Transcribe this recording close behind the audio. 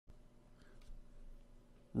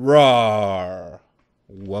Rawr!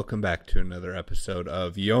 Welcome back to another episode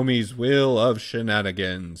of Yomi's Wheel of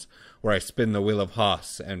Shenanigans, where I spin the Wheel of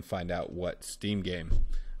Hoss and find out what Steam game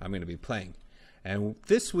I'm going to be playing. And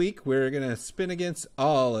this week, we're going to spin against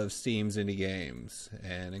all of Steam's indie games,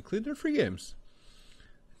 and include their free games.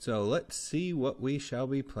 So let's see what we shall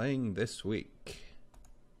be playing this week.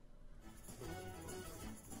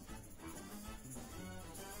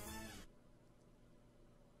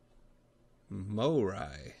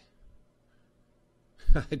 Moirai.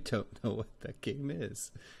 I don't know what that game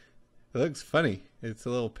is. It looks funny. It's a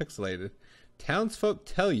little pixelated. Townsfolk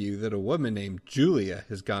tell you that a woman named Julia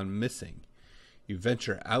has gone missing. You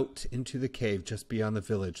venture out into the cave just beyond the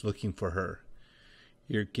village looking for her.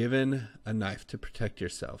 You're given a knife to protect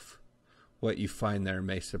yourself. What you find there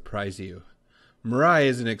may surprise you. Moirai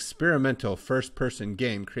is an experimental first-person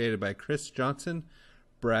game created by Chris Johnson,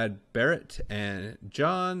 Brad Barrett, and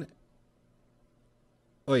John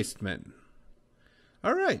Oistman.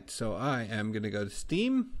 Alright, so I am going to go to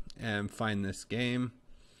Steam and find this game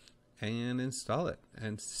and install it.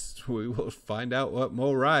 And we will find out what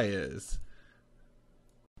Moirai is.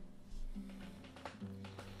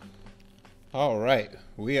 Alright,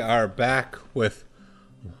 we are back with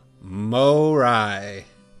Moirai.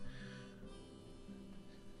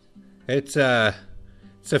 It's a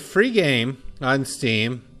free game on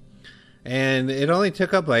Steam, and it only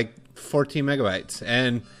took up like 14 megabytes,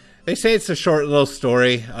 and they say it's a short little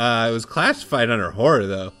story. It was classified under horror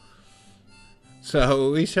though,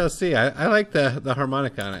 so we shall see. I like the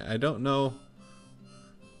harmonic on it. I don't know,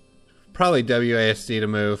 probably WASD to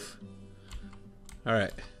move.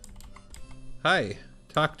 Alright, hi,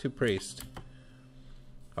 talk to priest.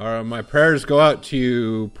 My prayers go out to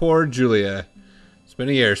you, poor Julia. It's been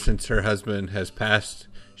a year since her husband has passed.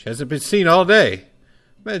 She hasn't been seen all day.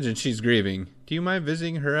 Imagine she's grieving. Do you mind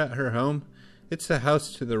visiting her at her home? It's the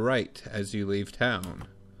house to the right as you leave town.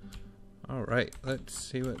 Alright, let's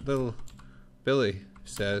see what little Billy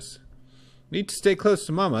says. Need to stay close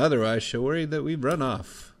to Mama, otherwise she'll worry that we've run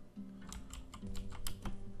off.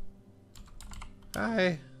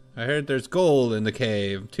 Hi. I heard there's gold in the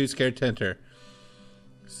cave. Too scared to enter.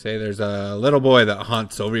 Say there's a little boy that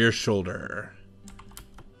haunts over your shoulder.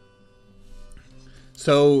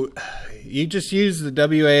 So, you just use the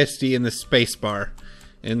WASD and the space bar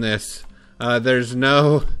in this. There's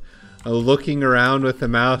no looking around with the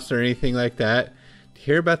mouse or anything like that. To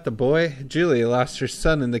hear about the boy, Julia lost her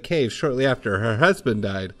son in the cave shortly after her husband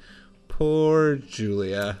died. Poor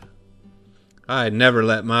Julia. I'd never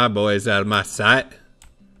let my boys out of my sight.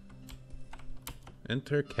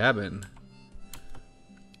 Enter cabin.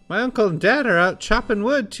 My uncle and dad are out chopping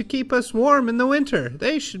wood to keep us warm in the winter.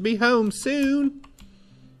 They should be home soon.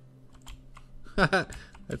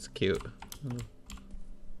 That's cute.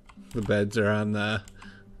 The beds are on the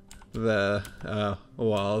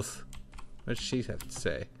walls. What does she have to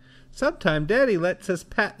say? Sometime Daddy lets us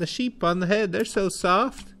pat the sheep on the head. They're so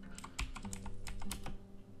soft.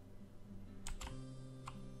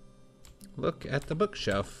 Look at the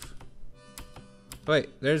bookshelf. Wait,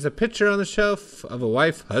 there's a picture on the shelf of a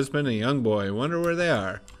wife, husband, and a young boy. Wonder where they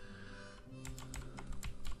are.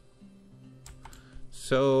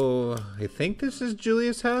 So, I think this is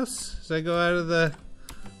Julia's house as I go out of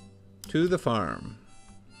to the farm.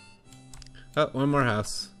 Oh, one more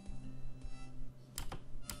house.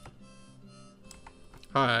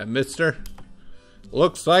 Hi, mister.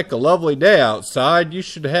 Looks like a lovely day outside. You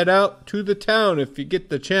should head out to the town if you get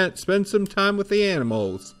the chance. Spend some time with the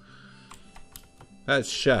animals. That's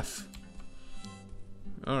Chef.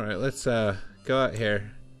 Alright, let's go out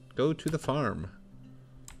here. Go to the farm.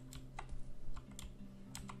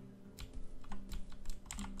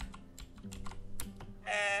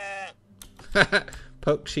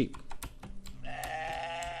 Poke sheep.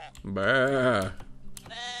 Brr.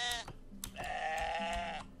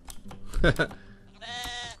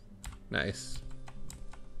 Nice.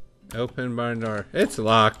 Open barn door. It's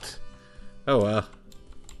locked. Oh well.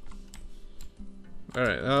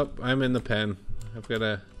 Alright, oh, I'm in the pen. I've got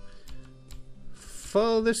to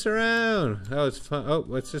follow this around. Oh, it's fun. Oh,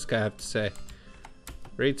 what's this guy have to say?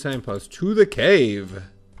 Read signpost. To the cave.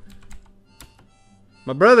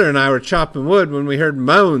 My brother and I were chopping wood when we heard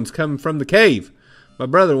moans coming from the cave. My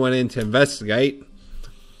brother went in to investigate.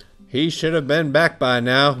 He should have been back by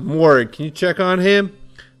now. I'm worried. Can you check on him?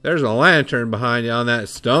 There's a lantern behind you on that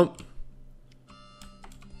stump.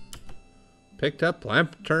 Picked up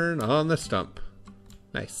lantern on the stump.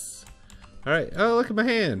 Nice. Alright. Oh, look at my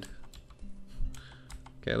hand.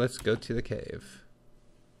 Okay, let's go to the cave.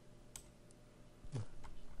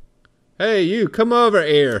 Hey, you, come over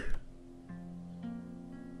here.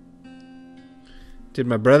 Did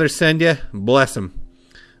my brother send you? Bless him.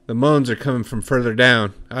 The moans are coming from further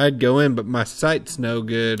down. I'd go in, but my sight's no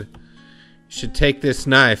good. You should take this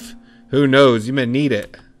knife. Who knows? You may need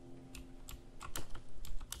it.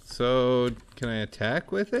 So, can I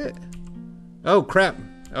attack with it? Oh, crap.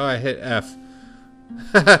 Oh, I hit F.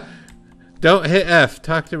 Don't hit F.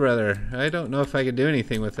 Talk to brother. I don't know if I can do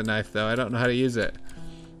anything with the knife, though. I don't know how to use it.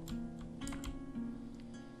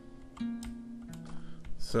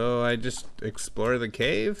 So, I just explore the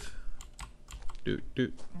cave?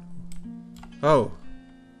 Doot. Oh.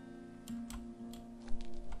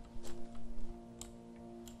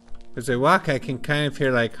 As I walk, I can kind of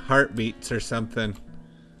hear like heartbeats or something.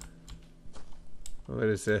 What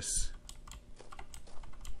is this?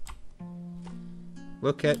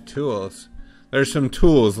 Look at tools. There's some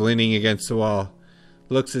tools leaning against the wall.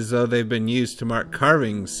 Looks as though they've been used to mark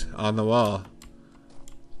carvings on the wall.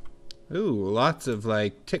 Ooh, lots of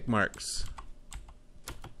like tick marks.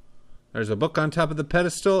 There's a book on top of the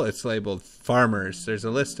pedestal. It's labeled Farmers. There's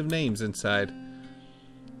a list of names inside.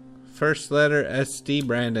 First letter S.D.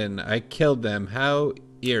 Brandon. I killed them. How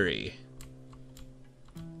eerie.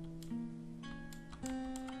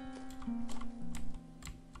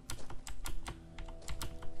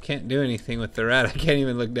 Can't do anything with the rat. I can't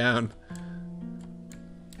even look down.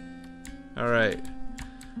 Alright.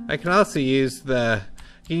 I can also use the...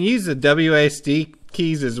 You can use the WASD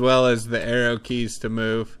keys as well as the arrow keys to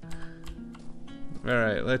move.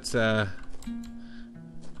 Alright, let's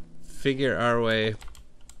figure our way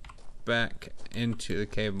back into the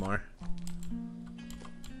cave more.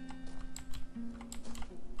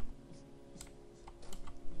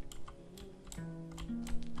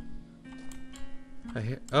 I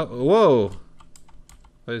hear, oh, whoa!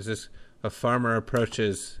 What is this? A farmer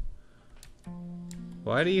approaches.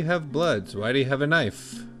 Why do you have bloods? Why do you have a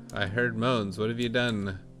knife? I heard moans. What have you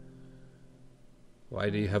done? Why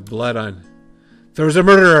do you have blood on? There was a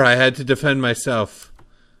murderer. I had to defend myself.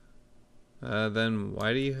 Then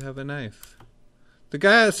why do you have a knife? The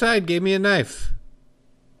guy outside gave me a knife.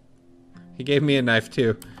 He gave me a knife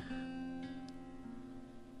too.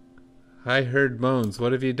 I heard moans.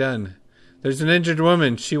 What have you done? There's an injured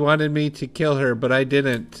woman. She wanted me to kill her, but I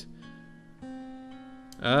didn't.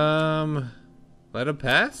 Let him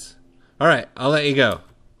pass? Alright, I'll let you go.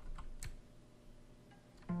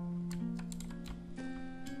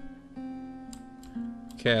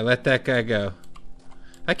 Okay, I let that guy go.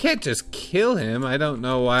 I can't just kill him. I don't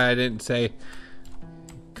know why I didn't say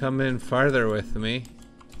come in farther with me.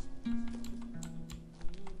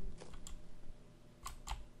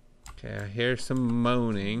 Okay, I hear some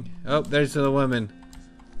moaning. Oh, there's the woman.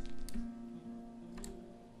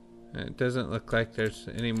 It doesn't look like there's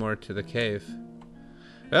any more to the cave.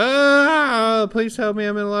 Ah! Please help me,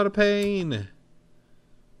 I'm in a lot of pain.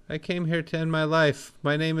 I came here to end my life.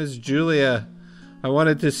 My name is Julia. I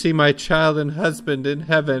wanted to see my child and husband in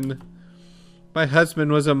heaven. My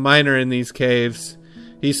husband was a miner in these caves.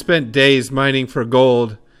 He spent days mining for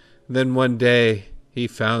gold. Then one day, he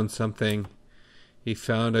found something. He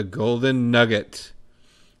found a golden nugget.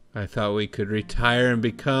 I thought we could retire and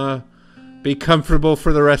be comfortable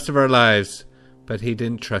for the rest of our lives. But he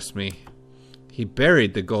didn't trust me. He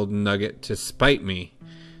buried the golden nugget to spite me.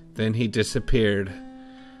 Then he disappeared.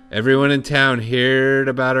 Everyone in town heard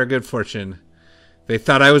about our good fortune. They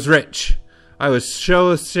thought I was rich. I was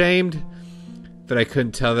so ashamed that I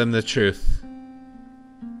couldn't tell them the truth.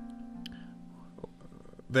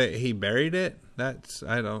 He buried it?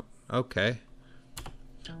 Okay.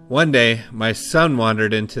 One day, my son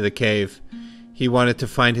wandered into the cave. He wanted to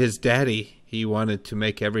find his daddy. He wanted to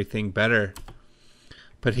make everything better.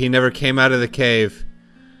 But he never came out of the cave.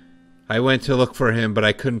 I went to look for him, but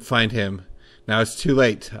I couldn't find him. Now it's too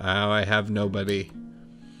late. Now I have nobody.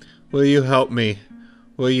 Will you help me?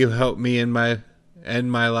 Will you help me end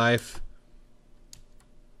my life?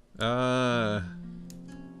 I'll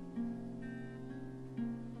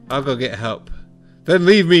go get help. Then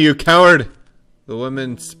leave me, you coward! The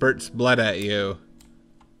woman spurts blood at you.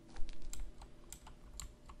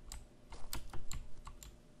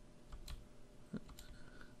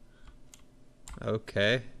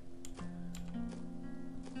 Okay.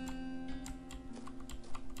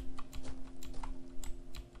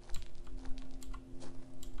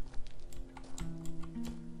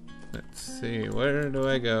 Let's see, where do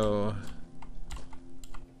I go?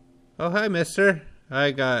 Oh, hi, mister.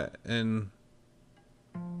 I got a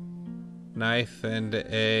knife and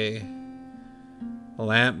a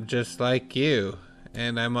lamp just like you,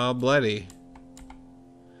 and I'm all bloody.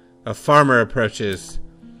 A farmer approaches.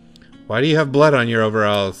 Why do you have blood on your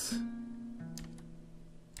overalls?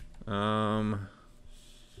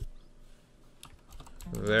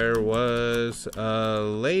 There was a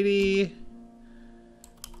lady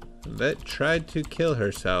that tried to kill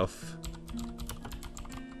herself.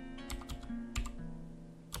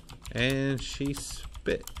 And she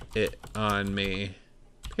spit it on me.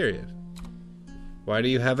 Period. Why do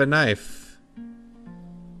you have a knife?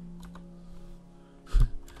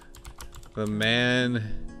 The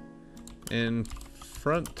man in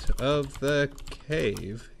front of the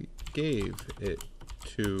cave gave it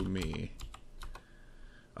to me.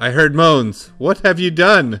 I heard moans. What have you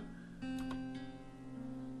done?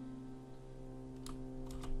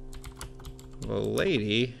 The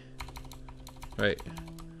lady... Right.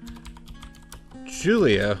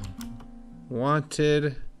 Julia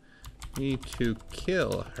wanted me to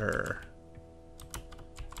kill her.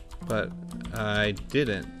 But I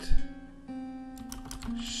didn't.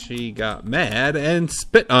 She got mad and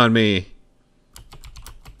spit on me.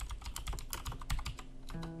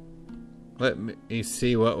 Let me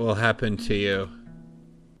see what will happen to you.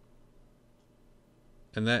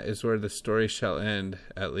 And that is where the story shall end,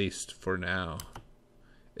 at least for now.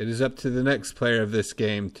 It is up to the next player of this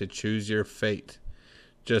game to choose your fate,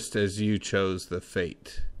 just as you chose the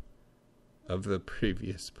fate of the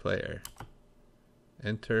previous player.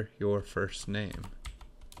 Enter your first name.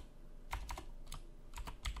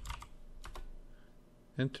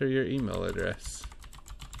 Enter your email address.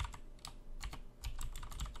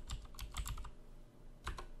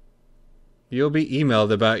 You'll be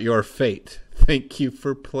emailed about your fate. Thank you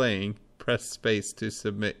for playing. Press space to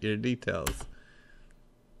submit your details.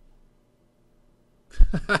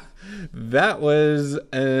 That was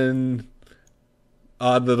an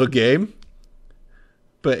odd little game,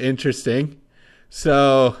 but interesting.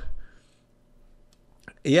 So,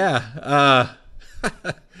 yeah.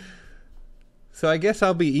 So I guess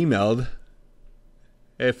I'll be emailed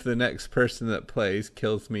if the next person that plays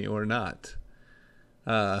kills me or not.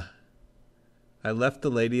 I left the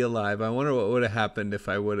lady alive. I wonder what would have happened if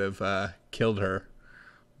I would have killed her.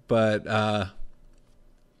 But,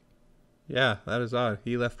 yeah, that is odd.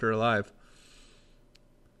 He left her alive.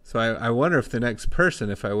 So I wonder if the next person,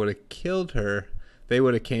 if I would have killed her, they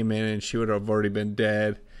would have came in and she would have already been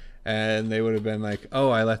dead. And they would have been like, oh,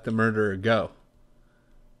 I let the murderer go.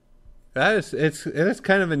 It is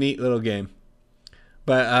kind of a neat little game.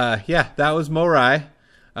 But, yeah, that was Moirai.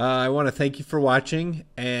 I want to thank you for watching.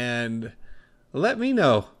 And let me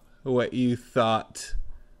know what you thought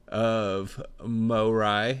of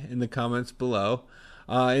Moirai in the comments below.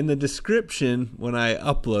 In the description, when I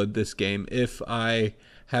upload this game, if I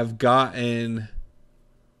have gotten...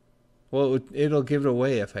 Well, it'll give it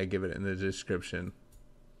away if I give it in the description.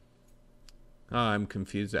 Oh, I'm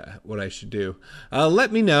confused at what I should do.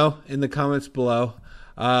 Let me know in the comments below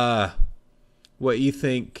what you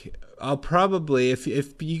think. I'll probably, if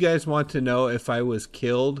you guys want to know if I was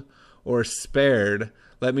killed or spared,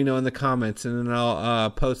 let me know in the comments, and then I'll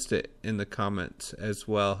post it in the comments as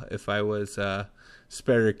well. If I was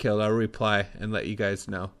spared or killed, I'll reply and let you guys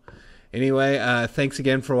know. Anyway, thanks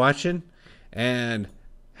again for watching, and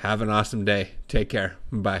have an awesome day. Take care.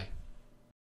 Bye.